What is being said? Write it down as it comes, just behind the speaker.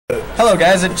Hello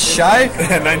guys, it's Shy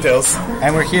and Ninetales,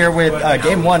 and we're here with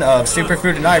game 1 of Super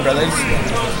Futanari Brothers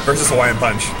versus Hawaiian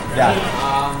Punch. Yeah.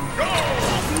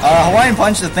 Hawaiian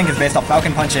Punch, I think, is based off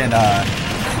Falcon Punch and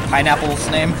Pineapple's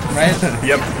name, right?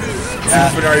 Yep.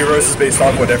 Super Futanari Rose is based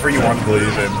off whatever you want to believe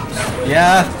in.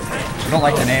 Yeah. I don't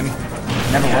like the name.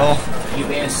 Never will.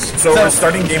 So we're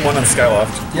starting game 1 on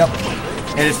Skyloft. Yep.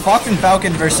 It is Fox and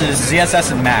Falcon versus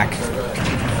ZSS and Mac.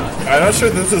 I'm not sure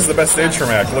this is the best stage for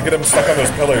Mac. Look at him stuck on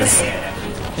those pillars.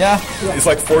 Yeah. He's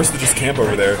like forced to just camp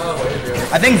over there.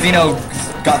 I think Xeno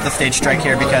got the stage strike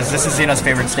here because this is Xeno's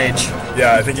favorite stage.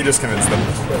 Yeah, I think he just convinced them.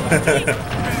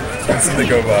 Convinced them to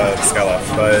go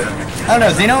Skyloft, but... I don't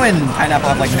know, Xeno and Pineapple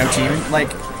have like no team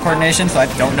coordination, so I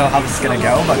don't know how this is gonna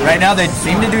go, but right now they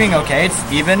seem to be doing okay. It's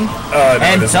even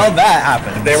until that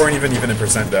happens. They weren't even in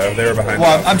percent though. They were behind.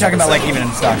 Well, I'm talking about like even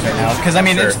in stocks right now, because I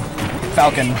mean, it's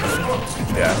Falcon.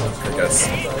 Yeah, I guess.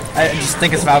 I just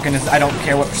think as Falcon is, I don't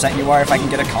care what percent you are. If I can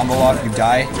get a combo off, you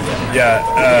die. Yeah.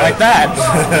 Like that.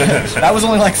 That was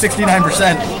only like 69%.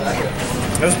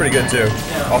 That was pretty good too.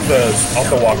 Off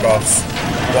the walk-offs.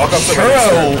 Walk-offs.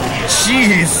 Churro!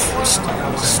 Jeez.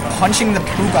 Just punching the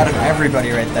poop out of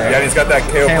everybody right there. Yeah, and he's got that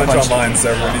KO punch online,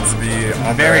 so everyone needs to be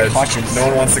on very cautious. No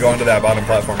one wants to go onto that bottom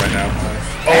platform right now.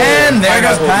 Oh, and there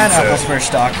goes Pineapple's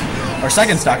first stock. Or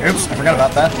second stock. Oops, I forgot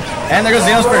about that. And there goes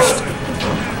Xeno's first.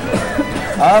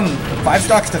 5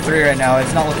 stocks to 3 right now.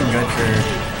 It's not looking good for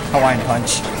Hawaiian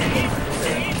Punch.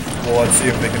 Well, let's see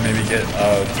if they can maybe get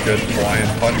a good Hawaiian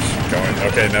Punch going.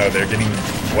 Okay, no, they're getting...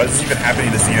 What is even happening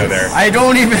to Xeno there? I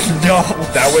don't even know.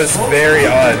 That was very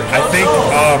odd. I think,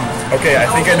 okay, I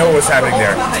think I know what was happening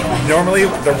there. Normally,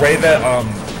 the way that,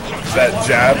 that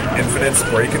jab infinites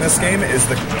break in this game is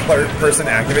the person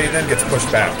activating them gets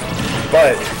pushed back.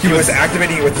 But he was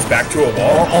activating it with his back to a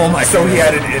wall. Oh my! So he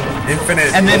had an infinite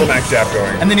little max jab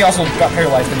going. And then he also got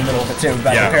paralyzed in the middle of it too.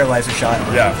 That paralyzer shot.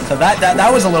 Yeah. So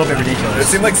that was a little bit ridiculous. It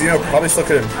seemed like Xeno probably still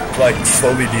could have like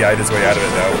slowly DI'd his way out of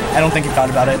it though. I don't think he thought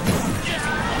about it.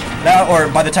 No, or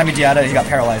by the time he DI'd it, he got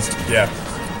paralyzed. Yeah.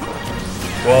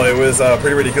 Well, it was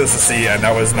pretty ridiculous to see, and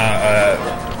that was not a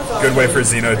good way for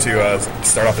Xeno to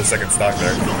start off his second stock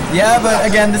there. Yeah, but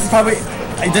again, this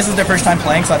is their first time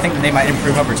playing, so I think they might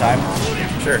improve over time.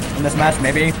 Sure. In this match,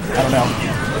 maybe. I don't know.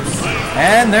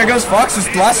 And there goes Fox's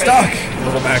last stock.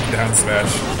 Little Mac down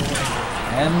smash.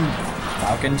 And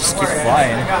Falcon just keeps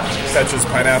flying. Catches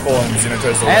Pineapple and Xeno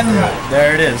tries to and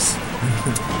there it is.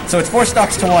 So it's 4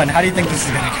 stocks to 1. How do you think this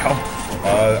is going to go?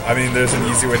 I mean, there's an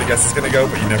easy way to guess it's going to go,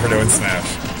 but you never know in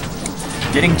Smash.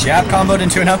 Getting jab comboed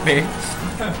into an up B.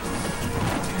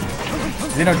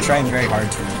 Xeno trying very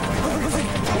hard to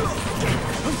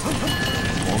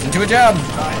rolls into a jab.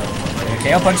 The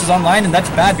KO punch is online, and that's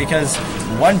bad because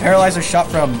one paralyzer shot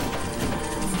from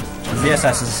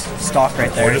VSS's stock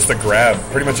right there. Or just a grab.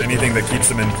 Pretty much anything that keeps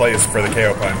him in place for the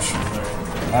KO punch.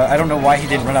 I don't know why he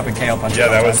didn't run up and KO punch. Yeah,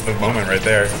 that was the moment right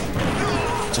there.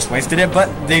 Just wasted it, but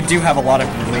they do have a lot of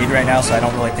lead right now, so I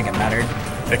don't really think it mattered.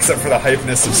 Except for the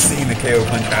hypeness of seeing the KO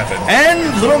punch happen.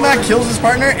 And Little Mac kills his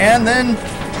partner, and then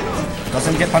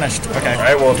doesn't get punished. Okay.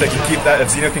 Alright, well, if they can keep that, if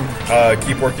Xeno can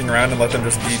keep working around and let them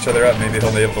just beat each other up, maybe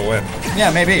he'll be able to win.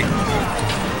 Yeah, maybe.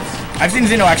 I've seen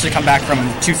Xeno actually come back from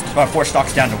 4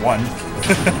 stocks down to 1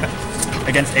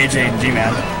 against AJ and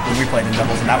G-Man when we played in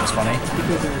doubles, and that was funny.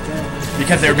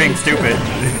 Because they were being stupid.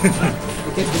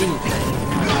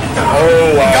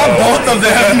 Oh, wow. Got both of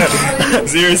them!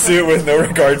 Zero suit with no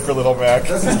regard for Little Mac.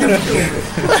 Just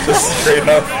straight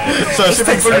up. So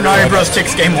Super Futanari Bros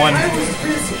takes game 1.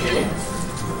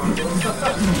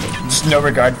 Just no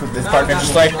regard for this partner.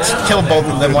 Just like, kill both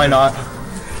of them, why not?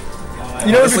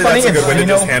 You know what's funny? That's a good way to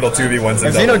just handle 2v1s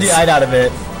and Xeno DI'd out of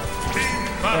it.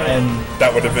 And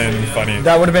that would have been funny.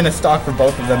 That would have been a stock for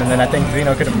both of them, and then I think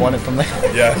Xeno could have won it from there.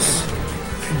 Yeah.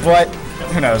 But,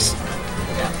 who knows?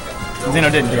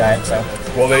 Xeno didn't DI it, so.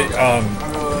 Well,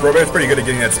 Robert's pretty good at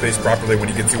getting that space properly when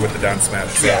he gets you with the down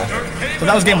smash. So. Yeah. So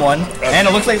that was game 1, and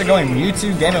it looks like they're going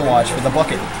Mewtwo Game & Watch with the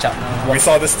bucket. We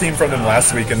saw this team from them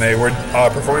last week, and they were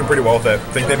performing pretty well with it.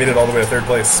 I think they made it all the way to 3rd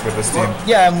place with this team.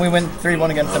 Yeah, and we went 3-1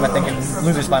 against them, I think, in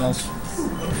losers finals.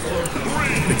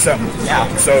 Except, yeah.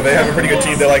 So they have a pretty good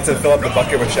team. They like to fill up the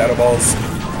bucket with Shadow Balls.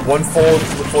 One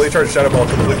fully charged Shadow Ball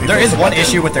completely. There is one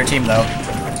issue with their team, though.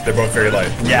 They're both very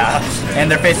light. Yeah, and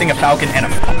they're facing a Falcon and a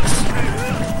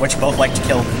Fox, which both like to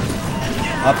kill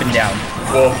up and down.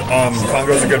 Well,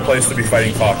 Congo's a good place to be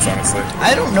fighting Fox, honestly.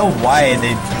 I don't know why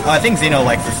they... I think Xeno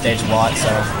likes the stage a lot,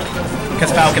 so...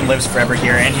 Because Falcon lives forever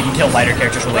here, and he can kill lighter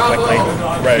characters really quickly.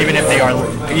 Right. Even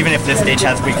if this stage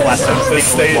has weak last time. This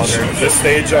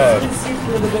stage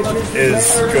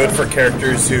is good for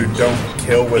characters who don't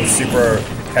kill with super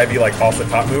heavy, like off the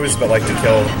top moves, but like to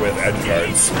kill with edge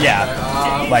guards. Yeah,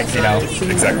 like Xeno.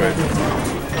 Exactly.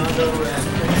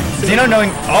 Xeno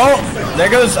knowing. Oh, there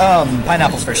goes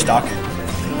Pineapple's first stock.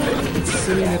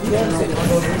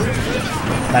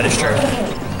 That is true.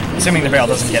 Assuming the barrel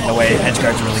doesn't get in the way, edge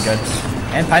guards are really good.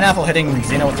 And Pineapple hitting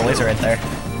Xeno with the laser right there.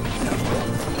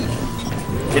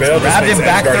 It's grabbed him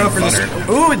back though for this.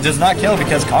 Ooh, it does not kill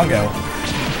because Congo.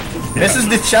 Misses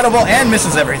the Shadow Ball and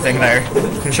misses everything there.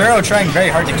 Churro trying very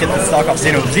hard to get the stock off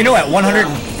Xeno. Xeno at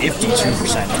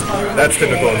 152%. That's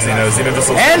typical of Xeno. Xeno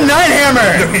just and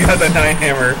 9-hammer! He had the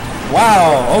 9-hammer.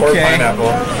 Wow, okay. Poor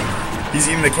Pineapple. He's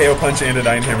eating the KO punch and a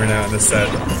 9-hammer now in this set.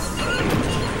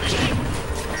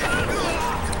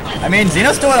 I mean,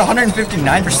 Xeno's still at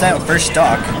 159% with first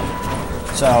stock.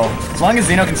 So, as long as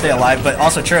Xeno can stay alive, but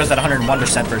also Churro's at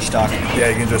 101% first stock. Yeah,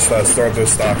 you can just store up those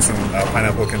stocks and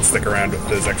Pineapple can stick around with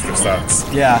those extra stocks.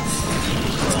 Yeah.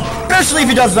 Especially if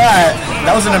he does that.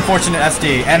 That was an unfortunate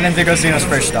SD. And then there goes Xeno's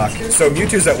first stock. So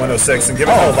Mewtwo's at 106, and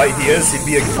given how light he is, he'd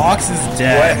be a... Fox is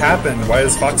dead. What happened? Why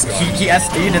is Fox gone? He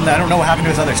SD'd, and I don't know what happened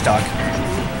to his other stock.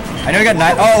 I know he got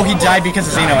 9... Oh, he died because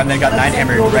of Xeno, and then got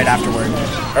 9-hammered right afterward.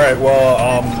 Alright, well,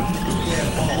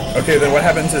 okay, then what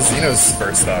happened to Xeno's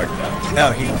first stock?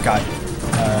 Oh, he got...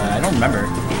 I don't remember.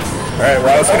 Alright,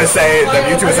 well I was going to say that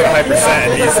Mewtwo is at a high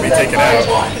percent and needs to be taken out,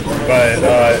 but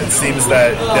it seems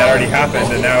that already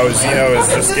happened, and now Xeno is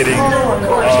just getting...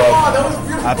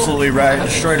 absolutely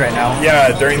destroyed right now.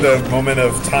 Yeah, during the moment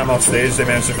of time off stage, they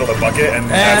managed to fill the bucket, and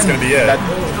that's going to be it.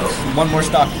 One more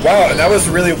stock. Wow, and that was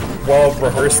really well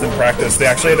rehearsed in practice. They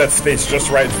actually had that space just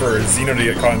right for Xeno to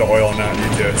get caught in the oil and not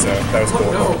Mewtwo, so that was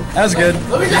cool. That was good.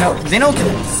 Xeno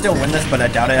can still win this, but I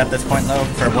doubt it at this point, though,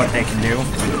 for what they can do.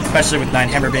 Especially with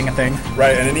 9-hammer being a thing.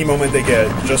 Right, and any moment they get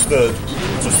just the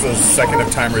second of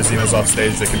time where Xeno's off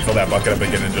stage, they can fill that bucket up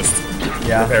again and just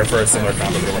prepare for a similar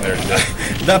combo to the one they already did.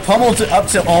 The pummel up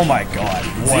to... Oh my god.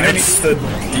 Xeno needs to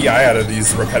DI out of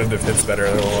these repetitive hits better,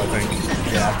 I think.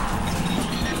 Yeah.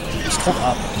 Just hold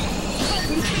up.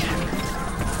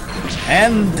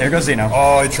 And there goes Xeno.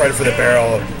 Oh, he tried for the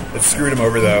barrel. It screwed him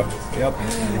over, though. Yep.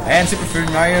 And Super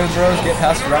Futanari Bros get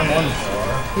past round 1.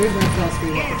 Here's my philosophy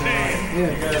with the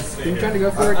yeah. You're trying to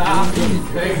go for it.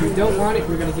 If you don't want it,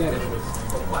 we're going to get it.